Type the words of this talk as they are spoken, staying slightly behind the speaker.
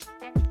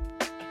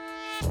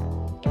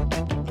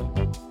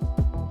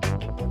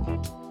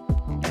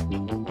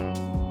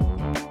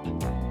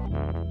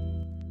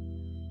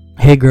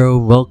Hey girl,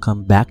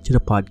 welcome back to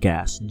the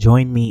podcast.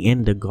 Join me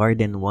in the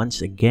garden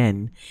once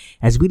again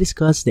as we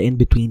discuss the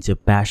in-betweens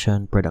of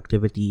passion,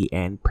 productivity,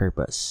 and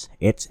purpose.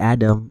 It's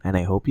Adam, and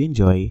I hope you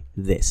enjoy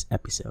this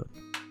episode.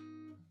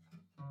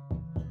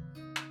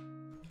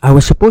 I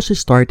was supposed to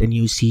start a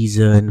new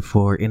season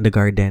for In the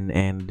Garden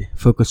and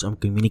focus on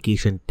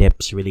communication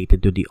tips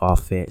related to the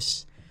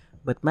office.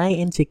 But my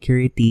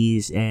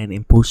insecurities and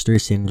imposter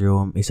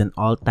syndrome is an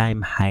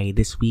all-time high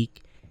this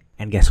week,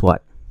 and guess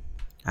what?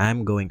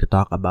 I'm going to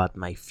talk about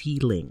my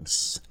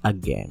feelings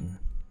again.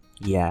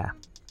 Yeah,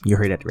 you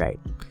heard it right.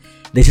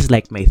 This is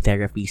like my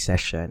therapy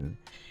session.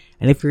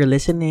 And if you're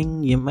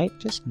listening, you might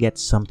just get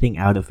something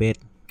out of it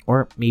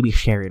or maybe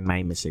share in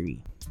my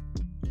misery.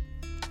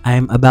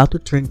 I'm about to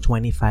turn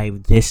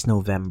 25 this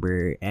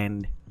November,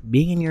 and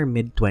being in your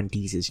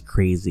mid-20s is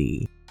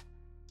crazy.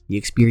 You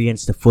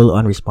experience the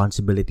full-on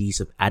responsibilities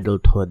of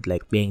adulthood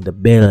like paying the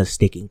bills,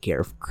 taking care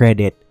of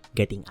credit,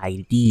 getting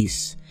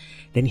IDs.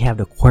 Then you have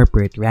the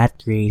corporate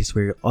rat race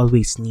where you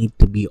always need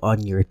to be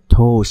on your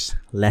toes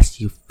lest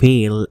you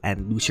fail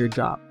and lose your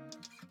job.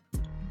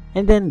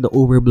 And then the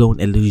overblown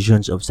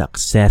illusions of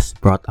success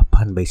brought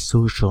upon by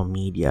social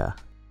media.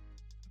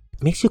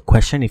 It makes you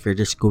question if you're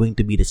just going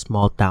to be the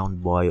small town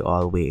boy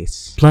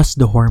always. Plus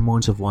the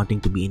hormones of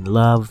wanting to be in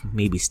love,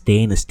 maybe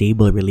stay in a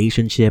stable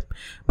relationship,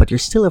 but you're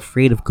still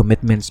afraid of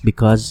commitments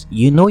because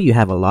you know you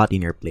have a lot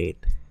in your plate.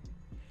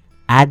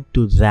 Add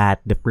to that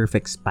the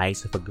perfect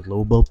spice of a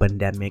global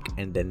pandemic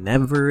and the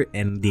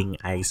never-ending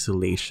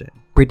isolation.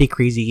 Pretty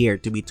crazy year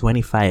to be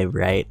 25,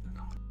 right?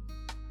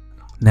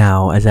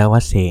 Now, as I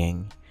was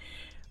saying,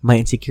 my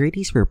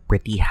insecurities were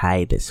pretty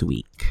high this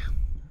week.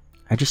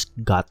 I just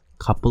got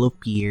a couple of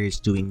peers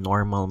doing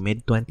normal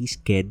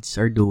mid-20s kids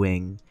are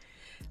doing,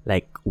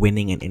 like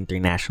winning an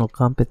international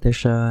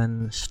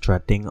competition,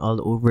 strutting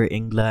all over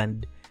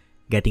England,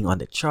 getting on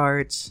the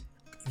charts,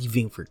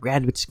 leaving for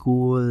graduate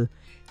school,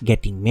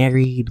 getting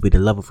married with the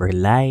love of her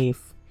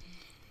life.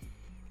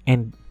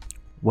 And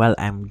while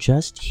I'm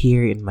just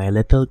here in my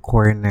little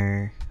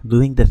corner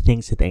doing the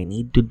things that I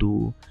need to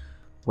do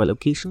while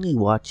occasionally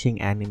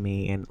watching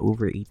anime and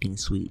overeating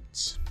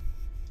sweets.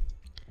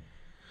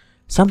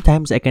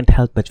 Sometimes I can't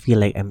help but feel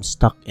like I'm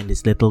stuck in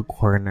this little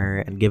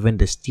corner and given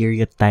the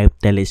stereotype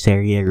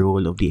teleserye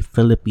role of the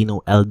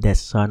Filipino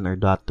eldest son or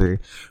daughter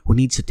who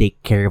needs to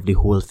take care of the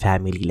whole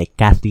family like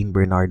Kathryn,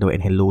 Bernardo,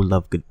 and Hello,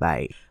 Love,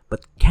 Goodbye.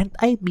 But can't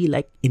I be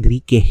like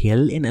Enrique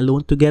Hill in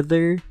Alone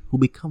Together, who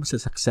becomes a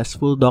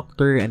successful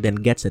doctor and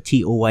then gets a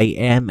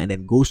TOIM and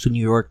then goes to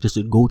New York just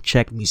to go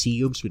check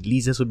museums with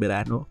Liza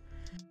Soberano?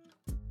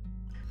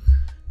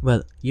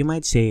 Well, you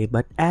might say,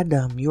 but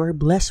Adam, you are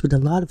blessed with a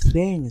lot of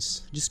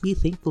things. Just be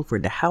thankful for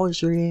the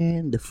house you're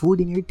in, the food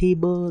in your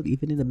table,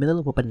 even in the middle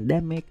of a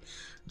pandemic.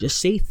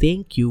 Just say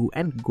thank you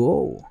and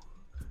go.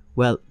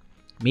 Well,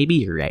 maybe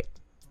you're right.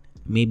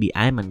 Maybe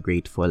I'm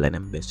ungrateful and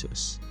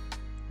ambitious.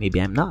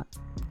 Maybe I'm not.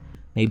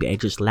 Maybe I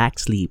just lack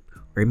sleep.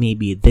 Or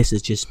maybe this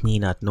is just me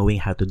not knowing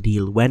how to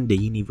deal when the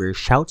universe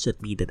shouts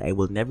at me that I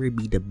will never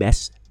be the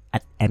best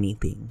at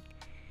anything.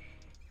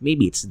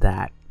 Maybe it's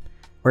that.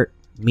 Or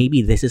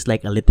maybe this is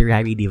like a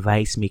literary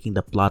device making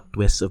the plot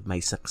twists of my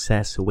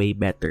success way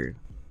better.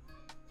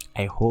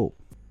 I hope.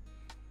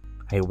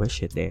 I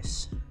wish it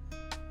is.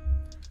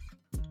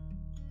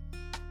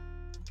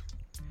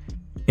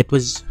 It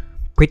was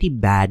pretty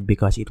bad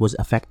because it was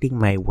affecting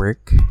my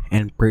work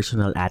and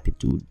personal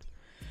attitude.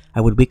 I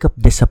would wake up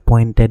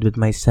disappointed with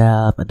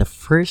myself at the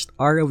first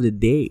hour of the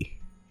day.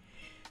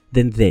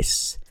 Then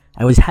this.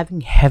 I was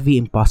having heavy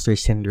imposter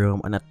syndrome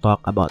on a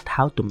talk about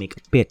how to make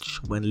a pitch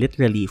when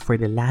literally for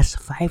the last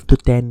 5 to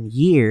 10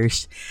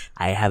 years,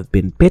 I have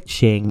been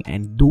pitching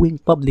and doing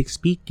public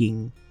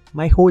speaking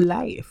my whole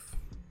life.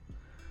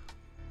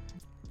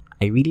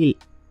 I really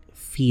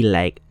feel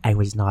like I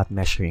was not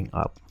measuring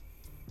up.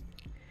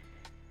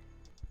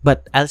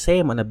 But I'll say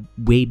I'm on a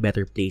way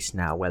better place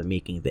now while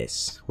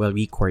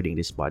recording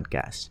this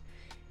podcast.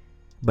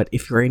 But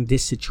if you're in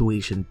this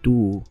situation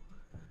too,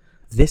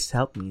 this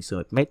helped me, so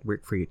it might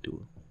work for you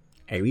too.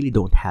 I really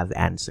don't have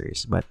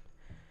answers, but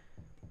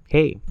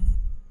hey,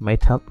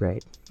 might help,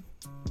 right?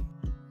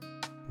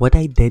 What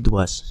I did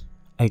was,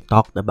 I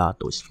talked about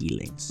those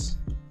feelings.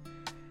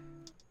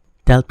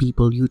 Tell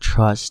people you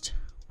trust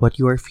what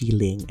you are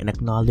feeling and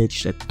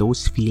acknowledge that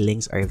those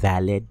feelings are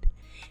valid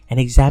and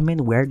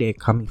examine where they're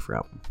coming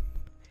from.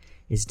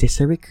 Is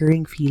this a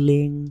recurring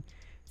feeling?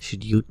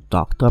 Should you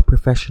talk to a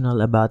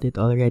professional about it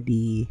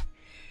already?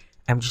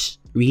 I'm just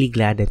really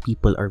glad that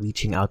people are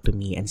reaching out to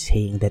me and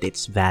saying that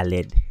it's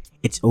valid,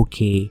 it's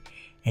okay,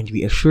 and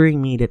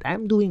reassuring me that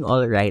I'm doing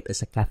alright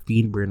as a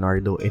Kathryn,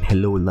 Bernardo, and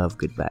Hello, Love,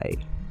 Goodbye.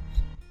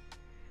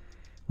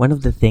 One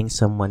of the things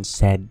someone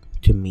said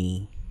to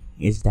me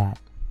is that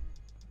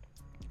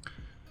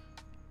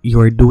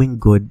you're doing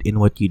good in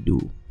what you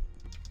do,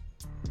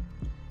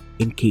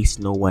 in case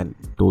no one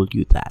told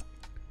you that.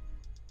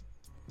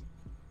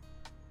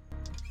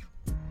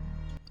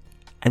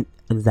 And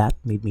that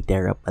made me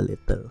tear up a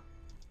little.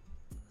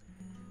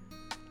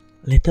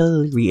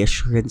 Little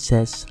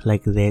reassurances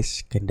like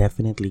this can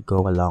definitely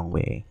go a long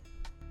way.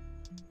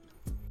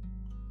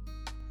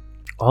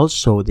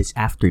 Also, this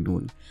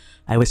afternoon,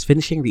 I was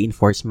finishing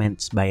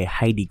Reinforcements by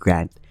Heidi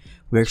Grant,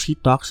 where she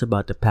talks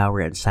about the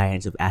power and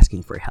science of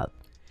asking for help.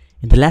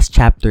 In the last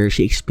chapter,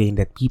 she explained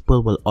that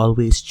people will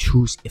always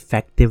choose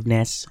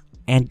effectiveness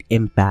and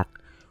impact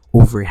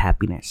over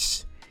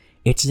happiness.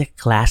 It's the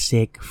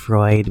classic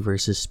Freud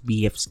versus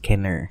B.F.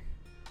 Skinner.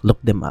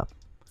 Look them up.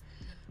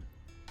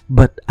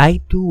 But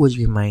I too was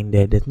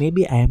reminded that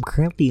maybe I am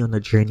currently on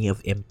a journey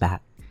of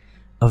impact,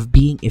 of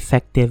being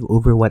effective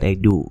over what I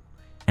do,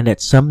 and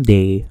that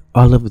someday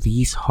all of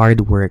these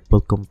hard work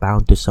will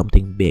compound to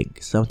something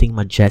big, something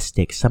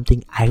majestic,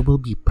 something I will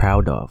be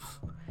proud of.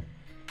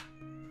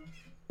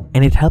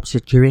 And it helps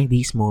that during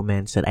these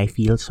moments that I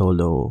feel so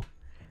low,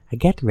 I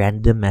get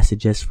random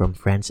messages from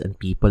friends and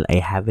people I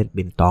haven't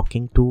been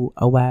talking to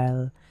a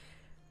while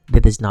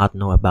that does not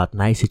know about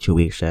my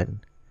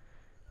situation.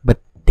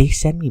 But they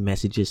send me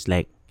messages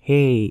like,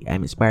 hey,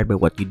 I'm inspired by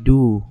what you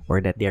do,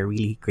 or that they're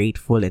really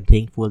grateful and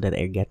thankful that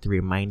I get to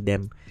remind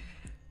them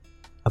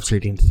of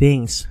certain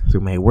things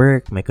through my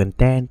work, my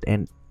content,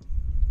 and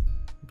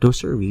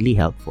those are really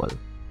helpful.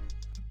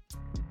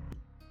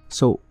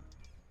 So,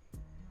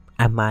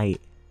 am I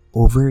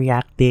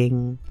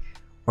overreacting,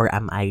 or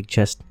am I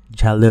just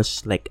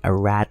jealous like a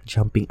rat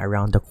jumping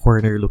around the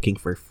corner looking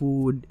for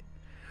food?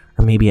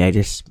 Or maybe I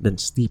just been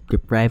sleep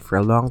deprived for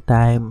a long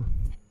time.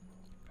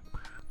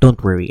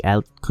 Don't worry,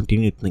 I'll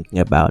continue thinking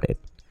about it.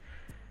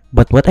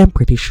 But what I'm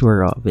pretty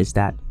sure of is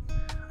that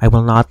I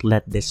will not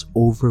let this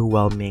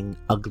overwhelming,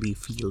 ugly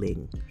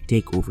feeling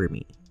take over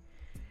me.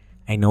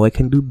 I know I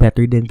can do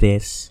better than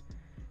this,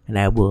 and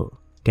I will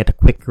get a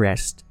quick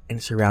rest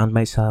and surround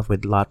myself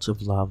with lots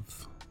of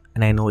love,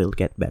 and I know it'll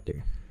get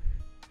better.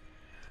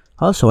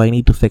 Also, I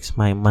need to fix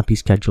my monthly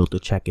schedule to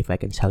check if I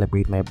can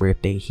celebrate my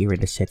birthday here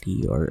in the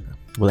city, or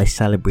will I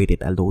celebrate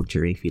it alone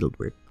during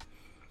fieldwork.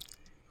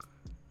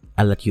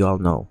 I'll let you all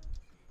know.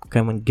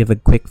 Come and give a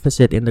quick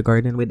visit in the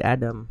garden with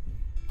Adam.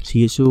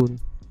 See you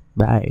soon.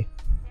 Bye.